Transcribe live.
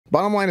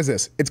bottom line is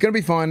this: it's gonna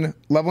be fun.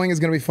 Leveling is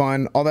gonna be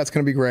fun. All that's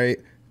gonna be great.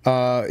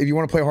 If you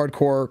want to play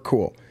hardcore,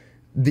 cool.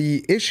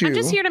 The issue. I'm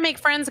just here to make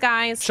friends,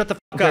 guys. Shut the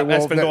fuck up,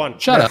 Esfand. Go on.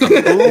 Shut up.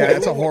 Yeah,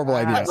 that's a horrible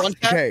idea.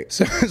 Okay,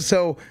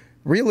 so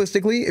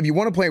realistically, if you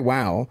want to play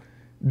WoW,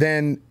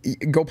 then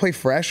go play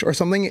Fresh or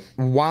something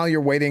while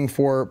you're waiting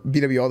for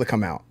BWL to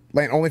come out.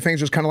 Like OnlyFangs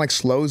just kind of like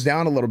slows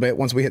down a little bit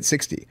once we hit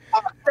 60.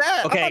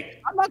 Okay,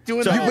 I'm not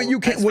doing that. But you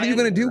can't. What are you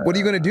gonna do? What are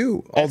you gonna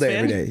do all day,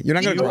 every day? You're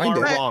not gonna grind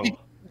it. Wrong.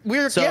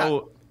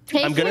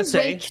 I'm gonna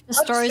say the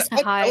stories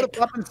to hide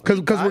because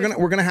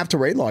we're gonna have to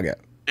raid log it.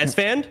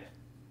 Esfand,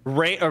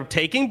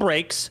 taking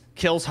breaks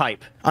kills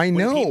hype. I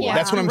know.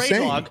 That's what I'm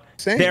saying.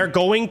 They're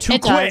going to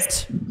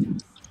quit.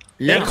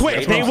 They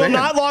quit. They will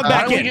not log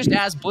back in. Why don't we just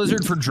ask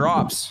Blizzard for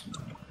drops?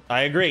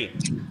 I agree.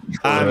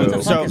 What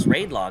the fuck is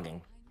raid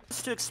logging?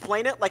 To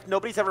explain it like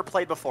nobody's ever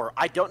played before.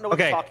 I don't know what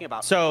you're talking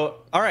about. So,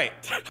 all right.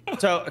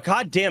 So,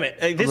 god damn it.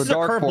 This is a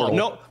curveball.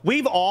 No,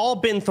 we've all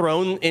been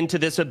thrown into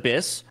this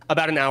abyss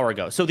about an hour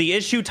ago. So the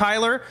issue,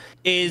 Tyler,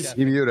 is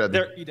he muted.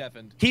 He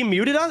deafened. He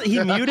muted us?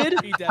 He muted?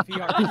 He You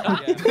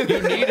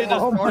needed to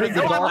start the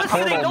dark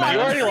portal,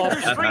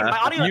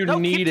 man. You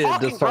needed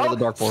to start the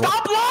dark portal.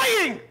 Stop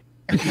lying!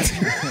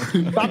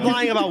 Stop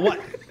lying about what?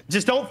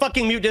 Just don't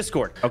fucking mute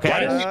Discord,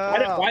 okay?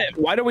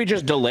 Why don't we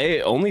just delay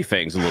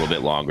OnlyFangs a little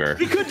bit longer?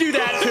 We could do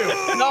that too.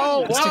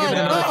 No,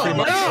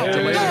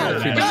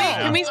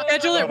 Can we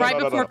schedule it right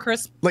before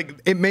Christmas?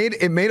 Like it made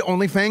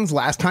OnlyFangs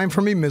last time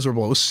for me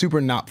miserable. It was super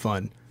not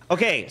fun.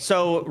 Okay,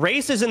 so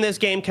races in this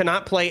game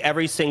cannot play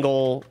every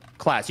single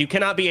class. You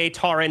cannot be a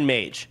Tauren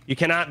mage. You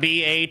cannot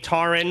be a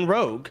Tauren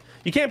rogue.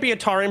 You can't be a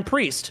Tauren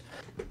priest.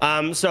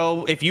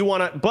 So if you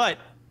want to, but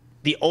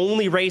the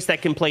only race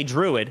that can play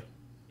druid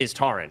is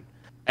Tauren,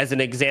 as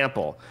an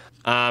example.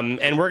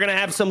 And we're gonna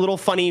have some little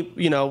funny,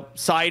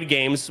 side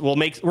games.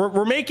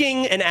 We're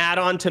making an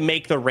add-on to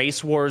make the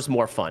race wars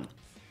more fun.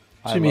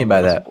 What do you mean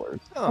by that?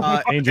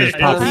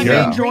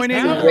 Dangerous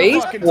joining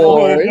race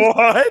wars.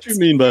 What do you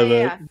mean by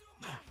that?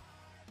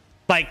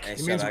 Like,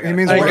 he means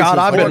God,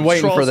 I've been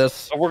waiting for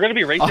this. We're gonna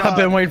be racing. I've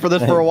been waiting for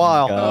this for a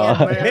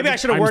while. Maybe I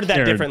should have worded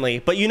that differently,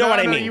 but you know what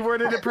I mean. You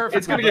worded it perfectly.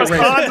 It's gonna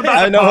get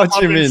I know what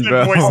you mean,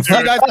 bro. You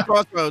guys at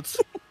crossroads.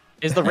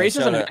 Is the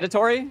racism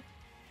mandatory?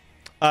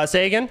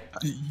 Say again?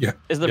 Yeah.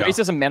 Is the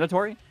racism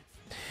mandatory?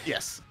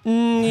 Yes.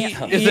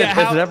 Is it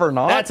ever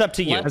not? That's up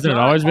to you. Hasn't it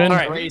always been? All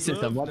right.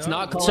 Racism. Let's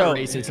not call it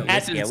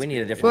racism. Yeah, we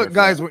need a different. Look,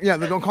 guys. Yeah,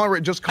 don't call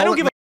it. Just call it. I don't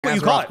give a what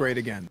you call it. Grade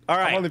again. All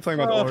right. I'm only playing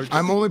with Orange.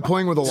 I'm only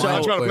playing with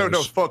Alliance players.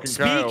 No fucking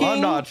Kyle.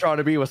 I'm not trying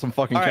to be with some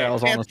fucking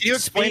cows. Can you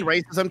explain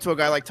racism to a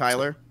guy like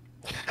Tyler?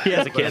 He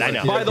has a kid. I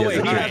know. By the way,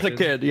 he has a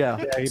kid.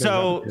 Yeah.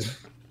 So.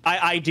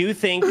 I do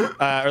think,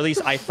 or at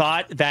least I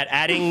thought, that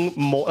adding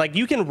more, like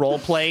you can role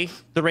play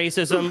the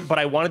racism, but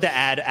I wanted to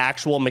add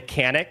actual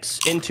mechanics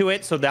into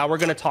it. So now we're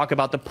going to talk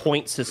about the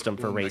point system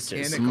for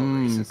races.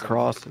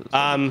 Crosses.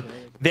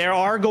 There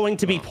are going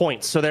to be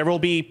points. So there will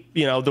be,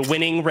 the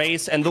winning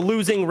race and the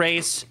losing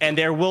race, and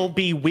there will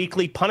be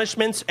weekly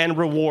punishments and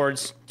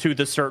rewards to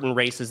the certain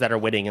races that are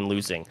winning and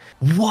losing.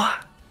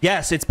 What?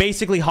 Yes, it's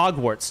basically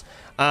Hogwarts.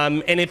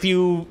 And if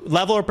you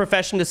level a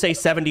profession to say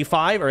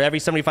 75 or every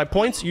 75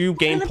 points, you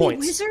gain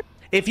points.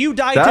 If you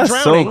die to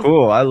drowning, so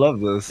cool. I love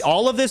this.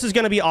 All of this is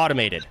going to be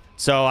automated,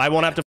 so I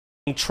won't have to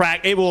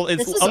track.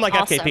 It's unlike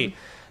FKP.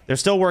 They're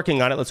still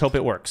working on it. Let's hope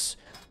it works.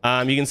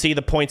 You can see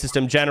the point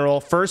system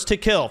general. First to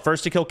kill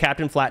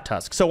Captain Flat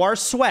Tusk. So our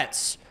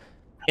sweats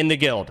in the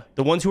guild,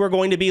 the ones who are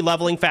going to be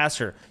leveling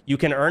faster, you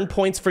can earn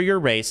points for your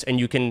race, and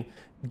you can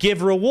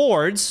give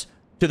rewards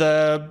to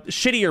the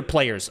shittier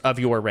players of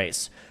your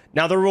race.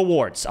 Now the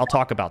rewards, I'll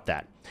talk about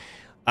that.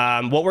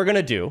 What we're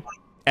gonna do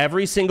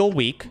every single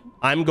week,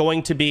 I'm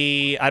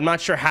not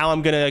sure how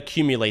I'm gonna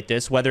accumulate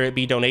this, whether it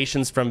be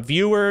donations from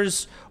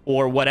viewers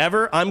or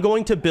whatever. I'm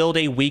going to build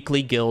a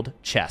weekly guild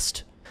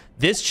chest.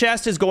 This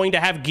chest is going to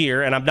have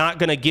gear, and I'm not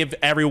gonna give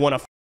everyone a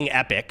f***ing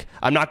epic.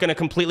 I'm not gonna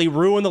completely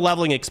ruin the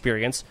leveling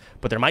experience,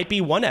 but there might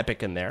be one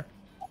epic in there.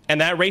 And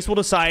that race will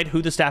decide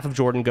who the Staff of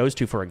Jordan goes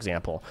to, for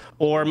example.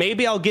 Or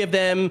maybe I'll give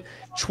them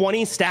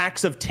 20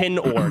 stacks of tin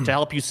ore to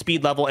help you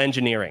speed level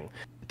engineering.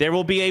 There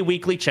will be a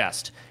weekly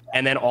chest,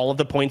 and then all of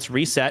the points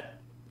reset,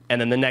 and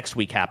then the next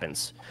week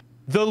happens.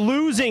 The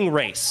losing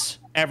race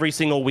every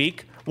single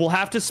week will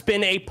have to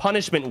spin a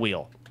punishment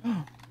wheel.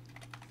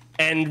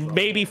 And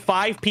maybe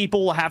 5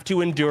 people will have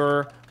to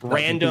endure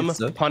random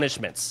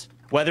punishments.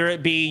 Whether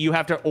it be you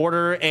have to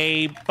order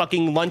a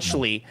fucking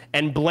lunchly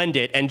and blend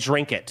it and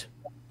drink it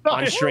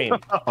on stream.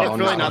 It's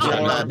really not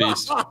that bad.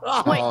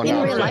 Wait,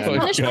 in real life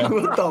punishment?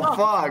 What the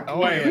fuck? Oh,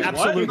 wait,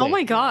 absolutely. Oh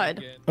my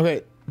god.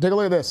 Okay, take a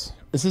look at this.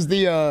 This is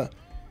the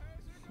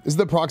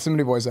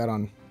proximity voice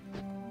add-on.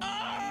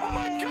 Oh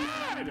my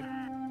god!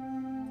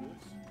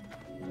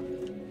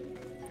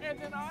 And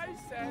then I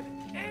said,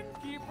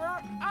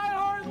 innkeeper, I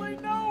hardly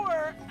know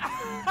her.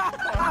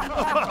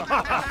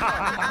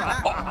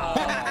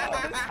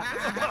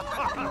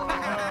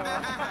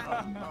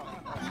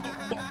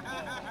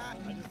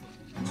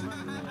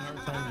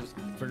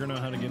 Figuring out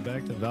how to get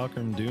back to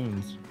Valkyrie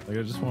Dunes. Like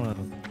I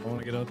want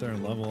to get out there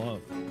and level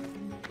up.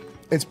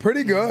 It's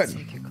pretty good.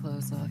 Take your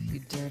clothes off, you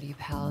dirty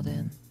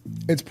paladin.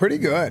 It's pretty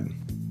good.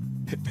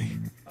 Hit me.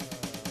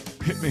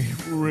 Hit me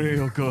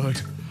real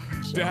good.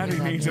 Daddy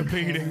needs a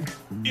beating.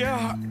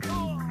 Yeah.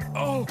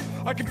 Oh,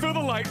 I can feel the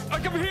light.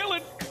 I'm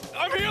healing.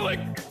 I'm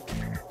healing.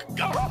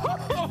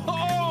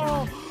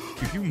 Oh.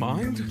 Do you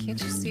mind?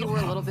 Can't you see we're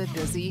a little bit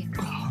busy?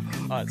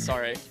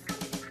 Sorry.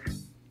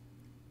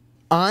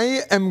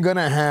 I am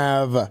gonna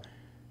have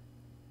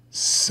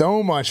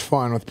so much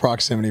fun with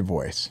proximity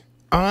voice.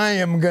 I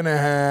am gonna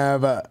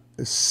have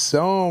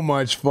so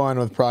much fun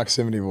with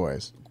proximity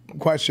voice.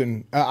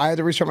 Question: I had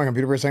to restart my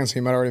computer for a second, so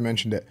you might have already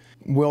mentioned it.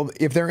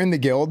 If they're in the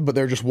guild but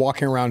they're just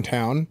walking around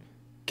town,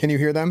 can you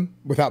hear them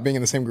without being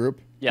in the same group?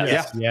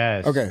 Yes.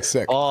 Yes. Okay,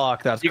 sick.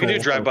 Fuck, that's You cool. can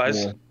do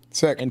drive-bys. Cool.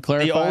 Sick. And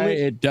clarify,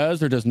 it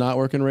does or does not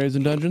work in raids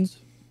and dungeons?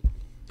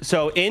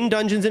 So in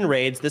dungeons and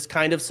raids, this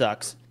kind of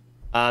sucks.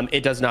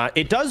 It does not.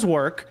 It does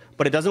work,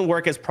 but it doesn't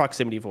work as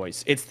proximity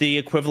voice. It's the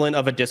equivalent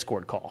of a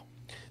Discord call.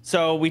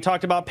 So we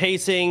talked about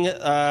pacing.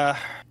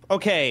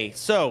 Okay,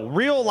 so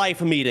real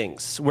life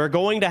meetings. We're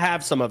going to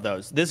have some of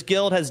those. This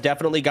guild has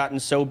definitely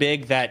gotten so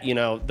big that, you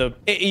know,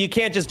 you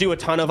can't just do a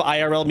ton of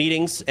IRL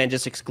meetings and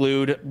just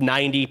exclude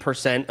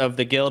 90% of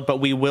the guild, but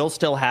we will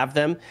still have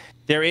them.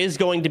 There is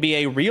going to be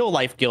a real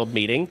life guild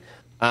meeting.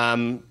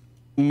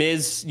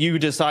 Miz, you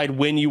decide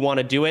when you want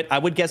to do it. I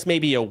would guess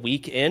maybe a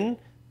week in.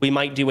 We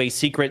might do a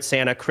Secret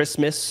Santa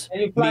Christmas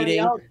meeting. Fly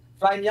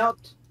me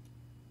out.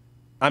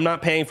 I'm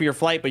not paying for your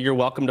flight, but you're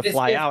welcome to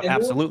fly out.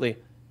 Absolutely.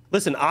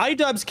 Listen,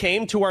 iDubbbz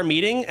came to our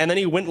meeting and then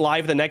he went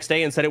live the next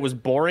day and said it was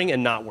boring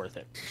and not worth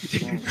it.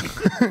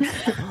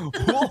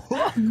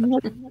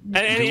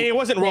 and it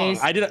wasn't wrong.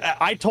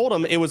 I told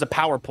him it was a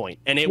PowerPoint,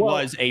 and it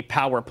was a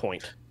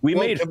PowerPoint. We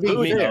made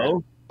food,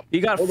 though.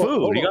 You got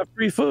food. You got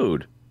free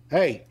food.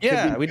 Hey,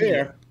 yeah, we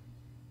did.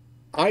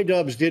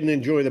 iDubbbz didn't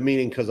enjoy the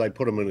meeting because I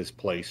put him in his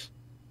place.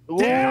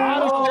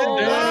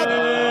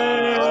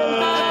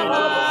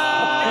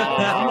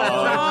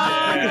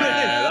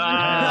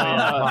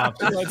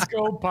 Let's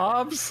go,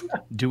 Pops.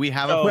 Do we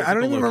have Wait, I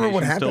don't even remember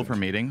what happened for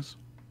meetings?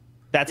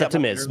 That's up to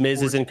Miz.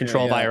 Miz is in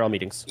control of IRL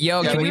meetings.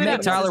 Yo, can we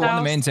make Tyler one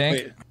the main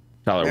tank?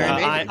 Tyler one.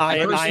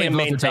 I am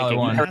main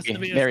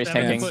tanking. Mary's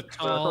tanking.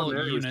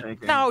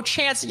 No,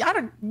 Chance,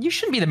 you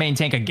shouldn't be the main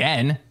tank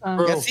again.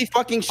 Yes, he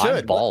fucking should.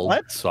 I'm bald,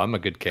 so I'm a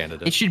good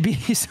candidate. It should be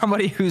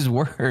somebody who's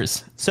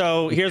worse.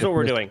 So here's what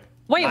we're doing.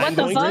 Wait, what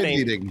the fuck?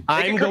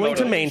 I'm going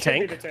to main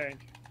tank.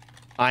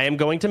 I am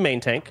going to main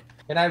tank.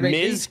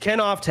 Miz can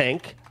off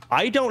tank.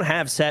 I don't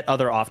have set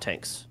other off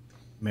tanks.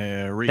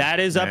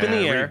 That is up in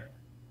the air.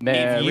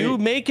 If you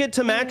make it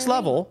to max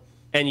level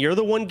and you're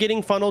the one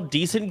getting funneled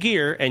decent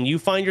gear and you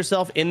find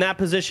yourself in that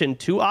position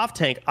to off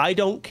tank, I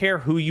don't care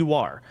who you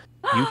are.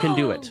 You can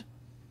do it.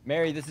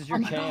 Mary, this is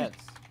your chance.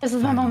 This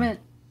is my moment.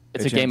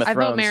 It's a Game of I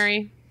Thrones. vote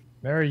Mary.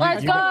 Mary,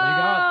 Let's you go!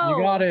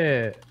 got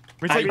it.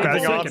 We take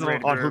betting odds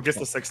on who gets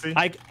to 60.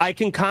 I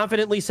can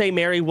confidently say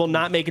Mary will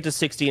not make it to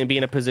 60 and be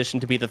in a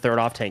position to be the third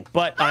off tank.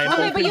 But I'm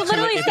Okay, but you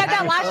literally said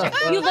that last year.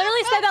 You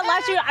literally said that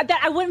last year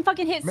that I wouldn't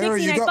fucking hit 60,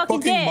 Mary, you and I got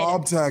fucking did.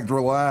 mob tagged.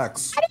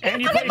 Relax. I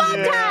didn't get fucking mob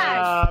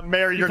tagged.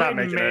 Mary, you're not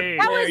making it.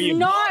 That was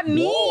not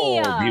me.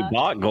 You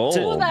bought gold.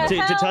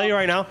 To tell you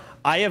right now,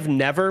 I have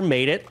never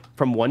made it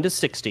from 1 to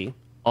 60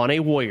 on a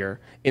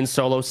warrior in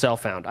solo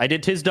self-found. I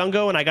did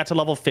Tizdungo and I got to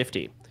level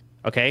 50.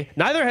 Okay,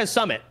 neither has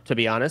Summit, to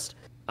be honest.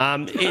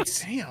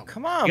 It's damn.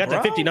 Come on, you got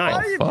to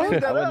 59.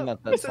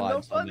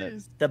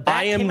 The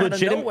back came out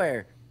of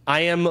nowhere.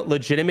 I am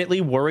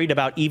legitimately worried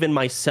about even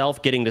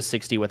myself getting to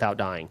 60 without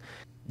dying.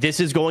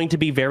 This is going to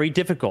be very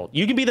difficult.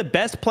 You can be the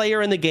best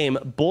player in the game.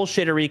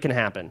 Bullshittery can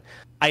happen.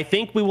 I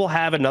think we will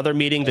have another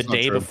meeting the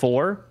day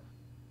before.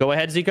 Go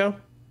ahead, Zico.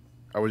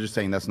 I was just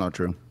saying that's not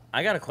true.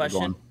 I got a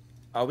question.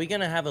 Are we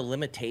going to have a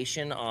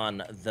limitation on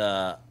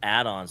the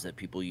add-ons that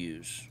people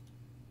use?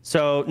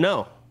 So,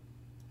 no.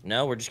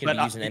 No, we're just going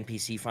to be using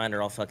NPC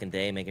Finder all fucking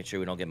day, making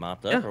sure we don't get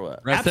mopped up, or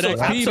what? Rested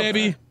XP,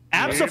 baby.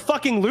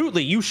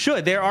 Abso-fucking-lutely. You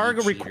should. There are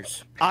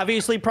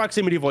obviously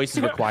proximity voice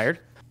is required.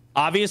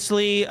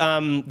 Obviously,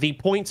 the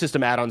point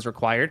system add-ons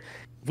required.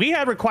 We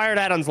had required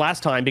add-ons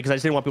last time because I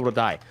just didn't want people to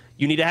die.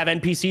 You need to have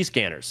NPC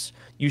scanners.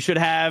 You should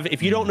have,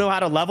 if you don't know how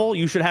to level,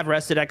 you should have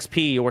rested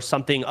XP or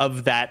something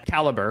of that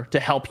caliber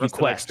to help you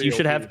quest. You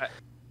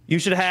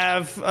should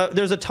have,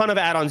 there's a ton of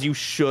add-ons you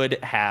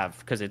should have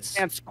because it's...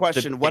 Chance,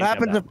 question. What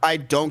happens if I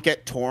don't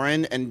get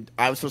Tauren and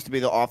I was supposed to be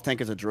the off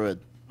tank as a druid?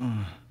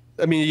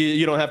 I mean,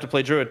 you don't have to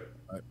play druid.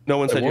 No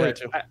one said you had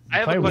to. I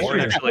have a question,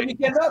 actually.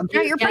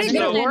 Yeah, you're pretty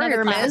good at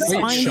warrior, Miz.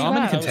 Wait,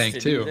 Shaman can tank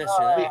too.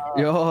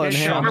 Yo,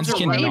 Shamans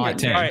cannot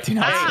tank.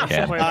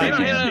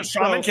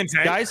 Shaman can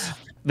tank. Guys,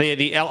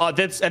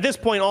 at this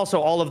point also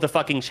all of the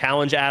fucking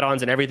challenge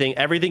add-ons and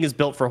everything is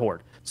built for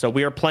Horde. So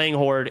we are playing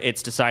Horde.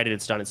 It's decided.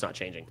 It's done. It's not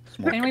changing.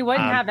 And we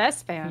wouldn't have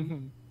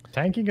Esfand.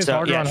 Tanking is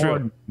harder on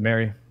Horde,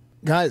 Mary.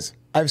 Guys,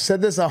 I've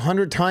said this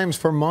 100 times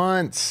for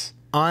months.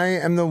 I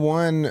am the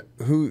one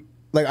who,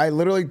 like, I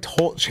literally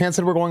told Chance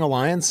said we're going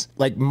Alliance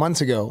like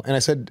months ago, and I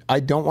said I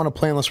don't want to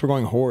play unless we're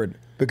going Horde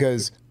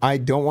because I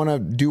don't want to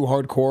do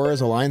hardcore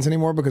as Alliance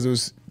anymore because it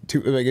was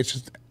too, like, it's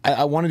just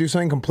I want to do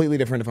something completely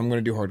different if I'm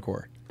going to do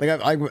hardcore.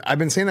 Like I've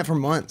been saying that for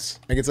months.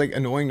 Like it's like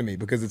annoying to me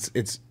because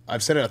it's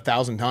I've said it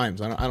 1,000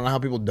 times. I don't know how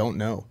people don't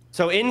know.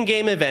 So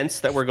in-game events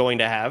that we're going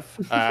to have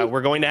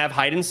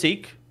hide and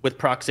seek with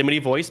proximity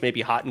voice,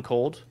 maybe hot and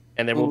cold,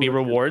 and there will be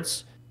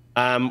rewards.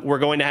 We're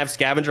going to have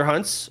scavenger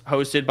hunts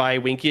hosted by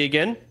Winky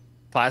again,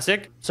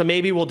 classic. So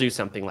maybe we'll do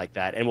something like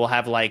that, and we'll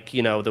have like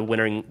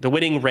the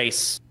winning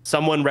race.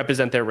 Someone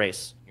represent their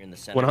race. You're in the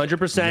center.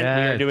 100%.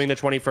 We are doing the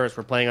 21st.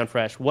 We're playing on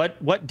Fresh.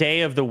 What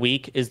day of the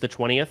week is the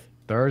 20th?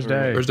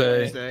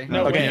 Thursday.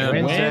 No, okay.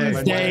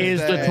 Wednesday is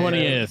the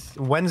 20th.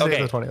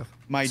 Wednesday is the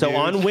 20th.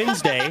 On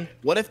Wednesday.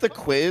 What if the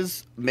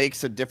quiz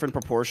makes a different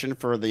proportion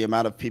for the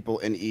amount of people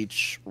in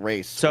each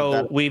race?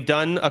 So we've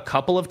done a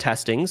couple of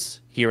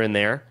testings here and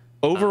there.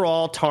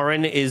 Overall,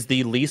 Taran is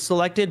the least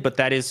selected, but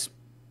that is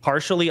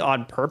partially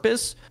on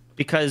purpose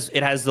because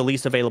it has the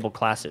least available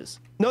classes.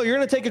 No, you're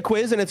going to take a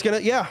quiz and it's going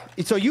to, yeah.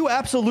 So you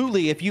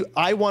absolutely,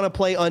 I want to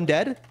play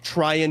undead,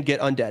 try and get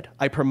undead.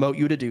 I promote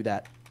you to do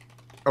that.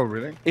 Oh,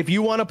 really? If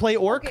you want to play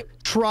orc,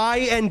 try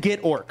and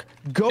get orc.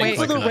 Go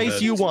for the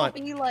race you want.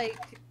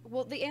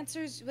 Well, the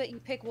answers that you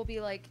pick will be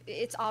like,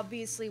 it's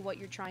obviously what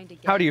you're trying to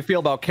get. How do you feel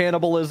about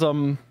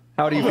cannibalism?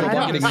 How do you feel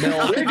about getting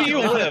milk? Where do you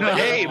live?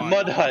 Hey,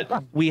 Mud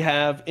Hut. We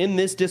have in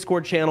this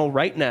Discord channel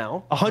right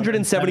now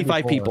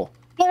 175 people.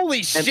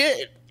 Holy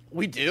shit!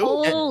 We do?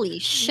 Holy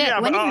shit. Yeah,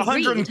 but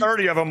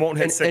 130 of them won't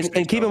hit 60.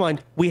 And keep in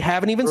mind, we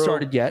haven't even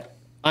started yet.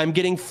 I'm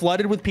getting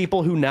flooded with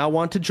people who now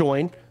want to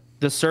join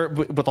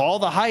with all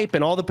the hype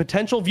and all the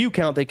potential view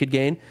count they could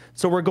gain.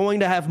 So we're going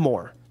to have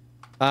more.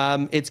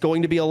 It's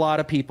going to be a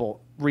lot of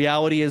people.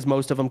 Reality is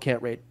most of them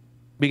can't raid.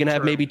 We can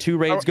have maybe 2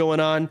 raids going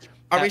on.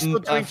 Are we still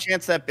doing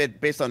chance that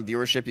based on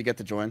viewership you get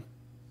to join?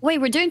 Wait,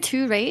 we're doing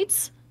 2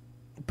 raids?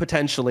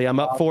 Potentially. I'm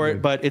up for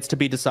it, but it's to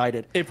be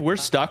decided. If we're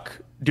stuck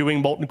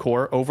doing Molten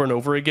Core over and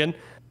over again,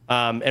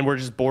 and we're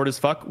just bored as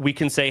fuck, we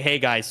can say, hey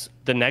guys,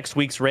 the next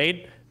week's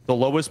raid, the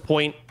lowest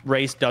point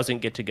race doesn't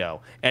get to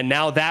go. And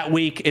now that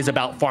week is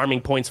about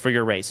farming points for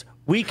your race.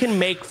 We can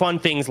make fun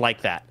things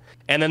like that.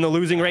 And then the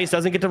losing race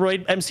doesn't get to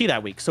raid MC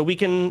that week. So we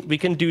can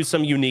do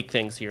some unique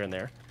things here and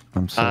there.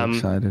 I'm so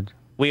excited.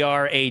 We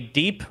are a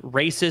deep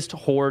racist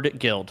horde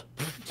guild.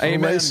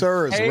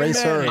 Racers. Can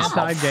Racers. Can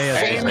I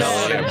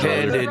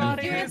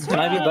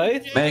be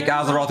both? Make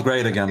Azeroth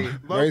great again.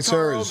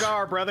 Racers.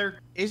 brother.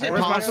 Is it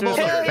possible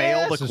to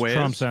fail the quiz?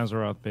 Trump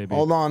Azeroth, baby.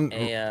 Hold on.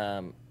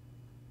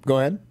 Go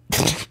ahead.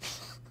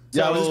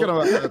 Yeah, I was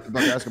just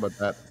about to ask about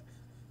that.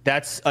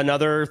 That's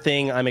another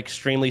thing I'm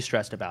extremely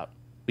stressed about.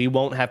 We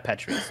won't have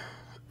Petries.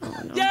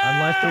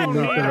 Unless we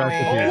leak the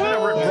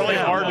recipe. Really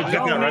hard to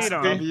get that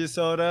recipe.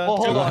 Soda. Well,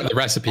 hold on. The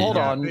recipe. Hold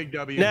on. Big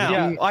W.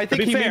 Now, I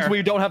think he means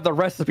we don't have the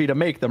recipe to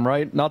make them,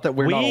 right? Not that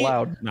we're not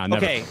allowed. No,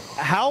 never. Okay,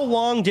 how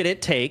long did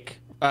it take,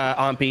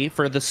 Ompi,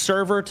 for the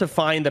server to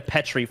find the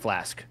Petri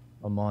flask?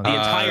 A month. The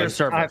entire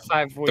server.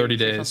 30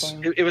 days.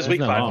 It was week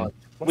 5.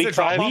 Week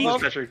 5.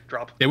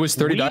 It was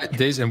 30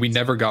 days, and we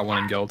never got one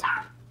in guild.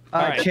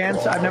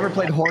 Chance, I've never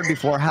played Horde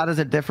before. How does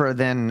it differ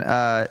than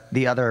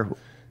the other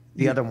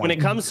one? When it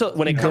comes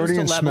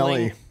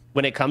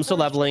to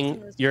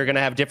leveling, you're gonna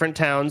have different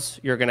towns,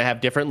 you're gonna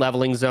have different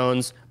leveling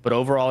zones, but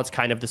overall it's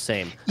kind of the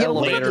same. Yeah,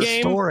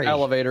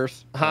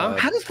 elevators. Huh?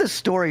 How does the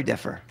story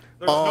differ?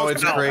 Oh,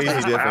 it's crazy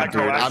different,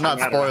 dude. I'm not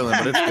spoiling,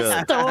 but it's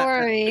good.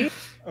 Story.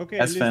 Okay,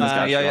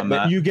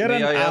 You get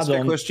an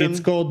add-on. It's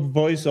called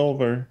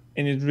voiceover,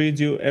 and it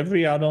reads you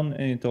every add-on,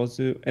 and it tells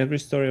you every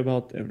story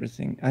about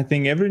everything. I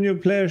think every new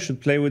player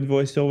should play with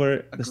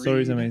voiceover. The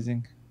story is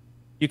amazing.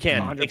 You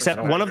can,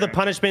 except one of the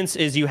punishments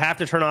is you have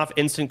to turn off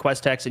instant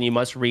quest text, and you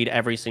must read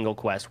every single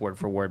quest word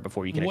for word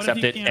before you can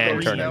accept it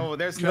and turn it.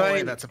 There's no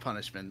way that's a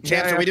punishment.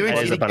 Chance, are we doing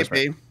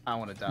GDKP? I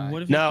want to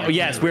die. No,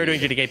 yes, we're doing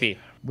GDKP.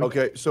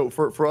 Okay, so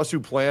for us who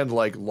planned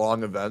like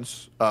long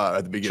events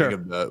at the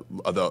beginning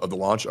of the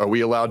launch, are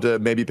we allowed to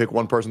maybe pick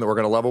one person that we're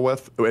going to level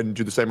with and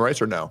do the same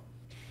race, or no?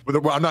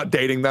 I'm not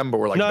dating them, but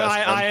we're like. No,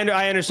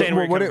 I understand.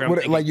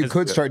 Like you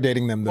could start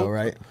dating them though,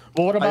 right?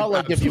 Well, what about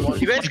like if you want?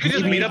 You guys could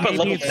just meet up at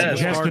level 10.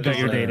 Suggested that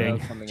you're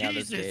dating.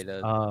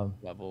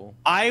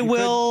 I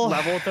will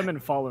level with them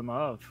and fall in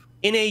love.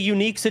 In a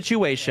unique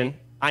situation,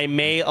 I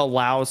may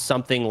allow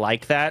something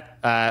like that.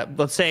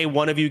 Let's say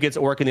one of you gets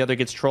orc and the other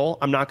gets troll.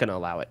 I'm not going to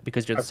allow it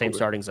because you're the same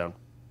starting zone.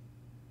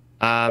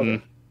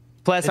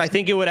 Plus, I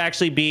think it would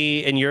actually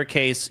be, in your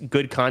case,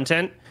 good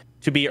content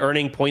to be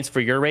earning points for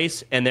your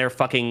race, and they're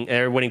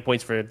winning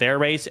points for their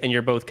race, and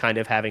you're both kind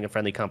of having a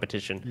friendly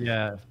competition.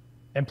 Yeah.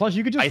 And plus,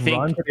 you could just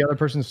run to the other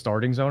person's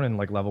starting zone and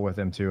like level with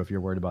them too if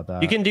you're worried about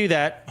that. You can do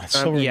that. That's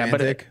so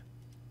romantic.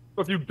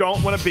 But if you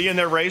don't want to be in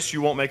their race,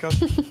 you won't make us.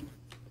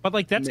 But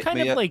like that's kind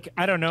of like,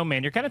 I don't know,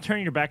 man. You're kind of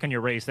turning your back on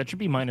your race. That should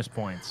be minus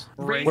points.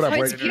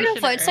 It's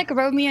beautiful. It's like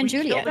Romeo and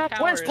Juliet.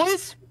 Points,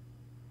 please.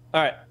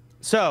 All right.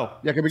 So,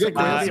 can we get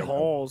quiz?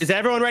 Is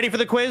everyone ready for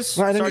the quiz?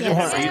 No, I didn't get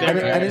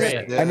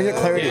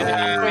clarity. I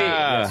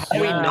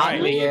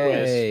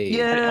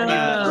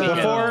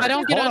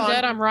don't get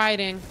undead, I'm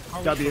riding.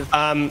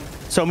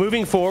 So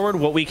moving forward,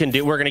 what we can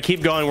do, we're going to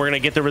keep going. We're going to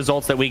get the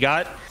results that we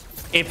got.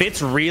 If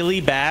it's really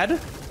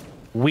bad,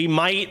 we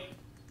might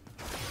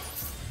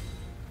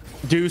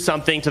do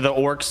something to the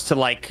orcs to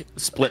like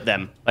split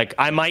them. Like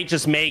I might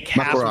just make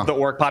half of the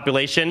orc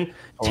population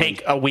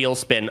take a wheel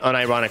spin,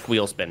 unironic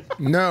wheel spin.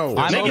 No.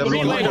 I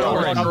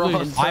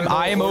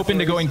am open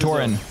to going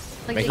Tauren.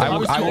 Make them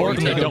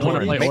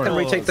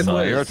retake the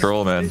quiz. You're a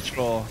troll, man.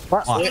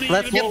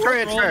 Let's get through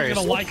it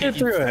first. Let's get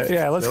through it.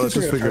 Yeah, let's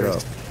just figure it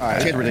out. All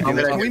right,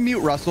 ridiculous. Can we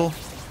mute Russell?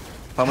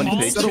 How many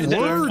pages?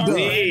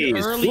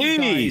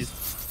 Please.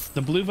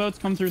 The blue votes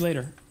come through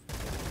later.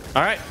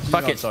 All right,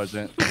 fuck it.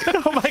 Sergeant.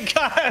 Oh my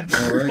god.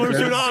 Blue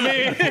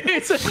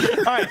tsunami.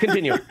 All right,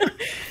 continue.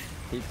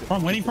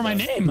 I'm waiting for my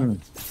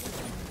name.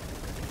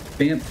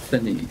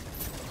 Anthony.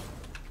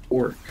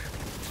 Orc.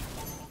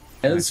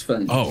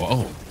 Esfand.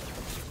 Oh.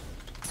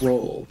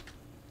 Troll.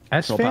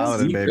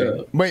 Esfand?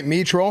 Zico. Wait,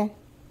 me troll?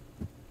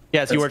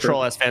 Yes, you were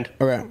troll, Esfand.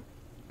 Okay.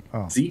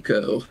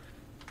 Zico.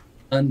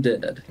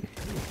 Undead.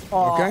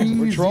 Okay,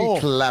 we're troll.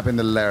 Clapping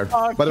the lair.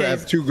 By the way, I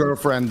have 2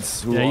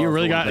 girlfriends. Who you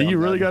really got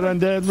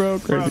undead, bro.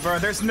 Bro,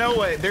 there's no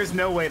way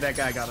that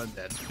guy got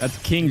undead. That's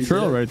King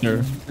Trill right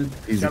there.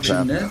 Easy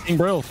trap. King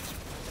Brill.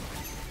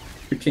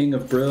 The King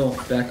of Brill.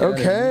 Back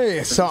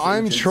Okay, so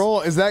I'm troll.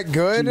 Is that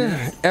good?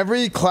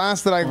 Every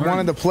class that I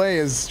wanted to play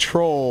is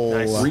troll.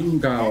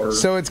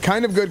 Nice. So it's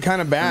kind of good,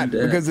 kind of bad,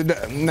 because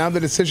now the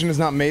decision is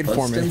not made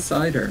for me.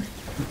 Insider.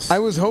 I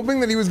was hoping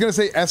that he was going to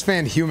say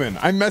Esfand human.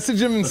 I messaged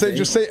him and said,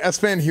 just say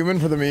Esfand human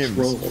for the memes.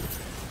 Troll.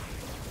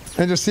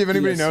 And just see if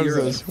anybody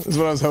notices, is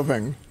what I was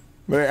hoping.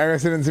 But I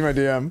guess I didn't see my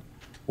DM.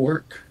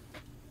 Orc.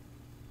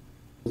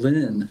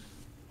 Lynn.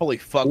 Holy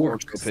fuck,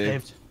 Orc.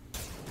 saved.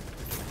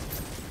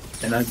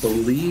 And I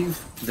believe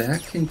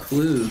that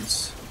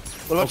concludes.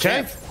 What about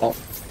Champ?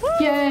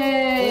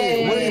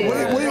 Yay! Wait.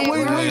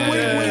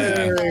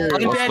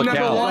 Undead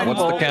number 1.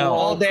 What's the count?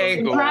 All day.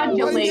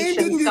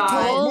 Congratulations,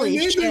 guys.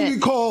 Holy shit.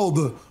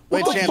 Called.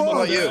 Wait, Champ, what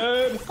about you?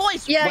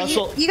 Boys, yeah,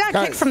 you got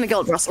kicked from the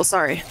guild, Russell.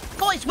 Sorry.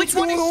 Boys, which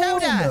one is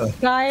Soda?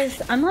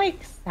 Guys, I'm like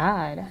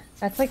sad.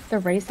 That's like the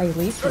race I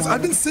least wanted.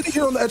 I've been sitting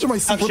here on the edge of my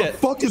seat. What the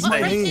fuck is my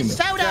name?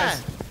 Soda.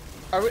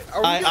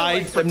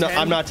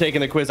 I'm not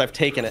taking the quiz. I've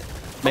taken it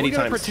many times.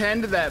 Are we gonna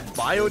pretend that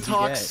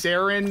Biotox,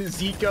 Saren,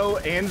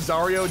 Zico, and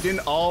Zario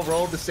didn't all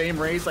roll the same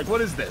race? Like,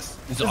 what is this?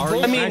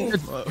 I mean,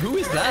 who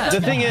is that? The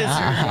thing is,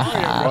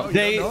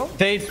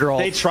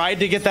 they tried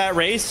to get that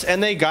race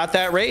and they got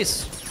that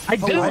race. I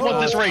didn't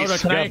want this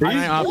race. Oh,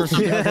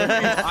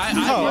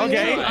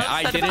 okay.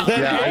 I didn't. I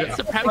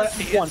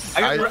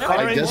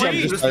guess I'm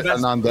just an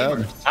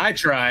undead. I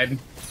tried.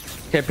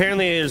 Okay,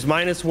 apparently there's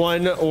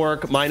 -1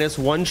 orc,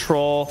 -1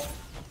 troll.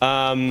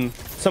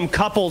 Some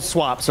couples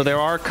swap. So there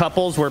are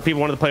couples where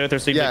people wanted to play with their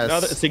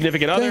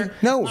significant other.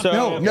 No,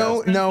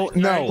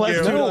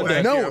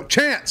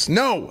 Chance,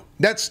 no.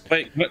 That's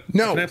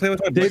no. Can I play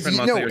with my boyfriend?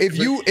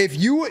 If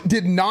you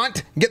did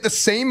not get the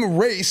same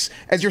race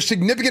as your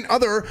significant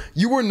other,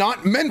 you were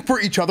not meant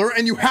for each other,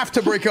 and you have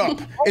to break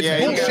up.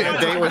 It's bullshit.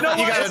 You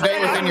got a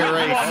date within your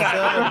race.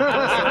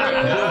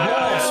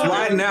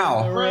 Right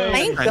now.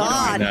 Thank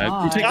God.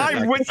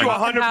 I'm with you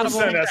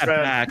 100%,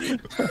 Esfand.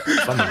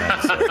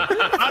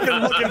 I've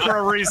been looking for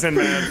a reason,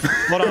 man.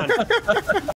 Hold on.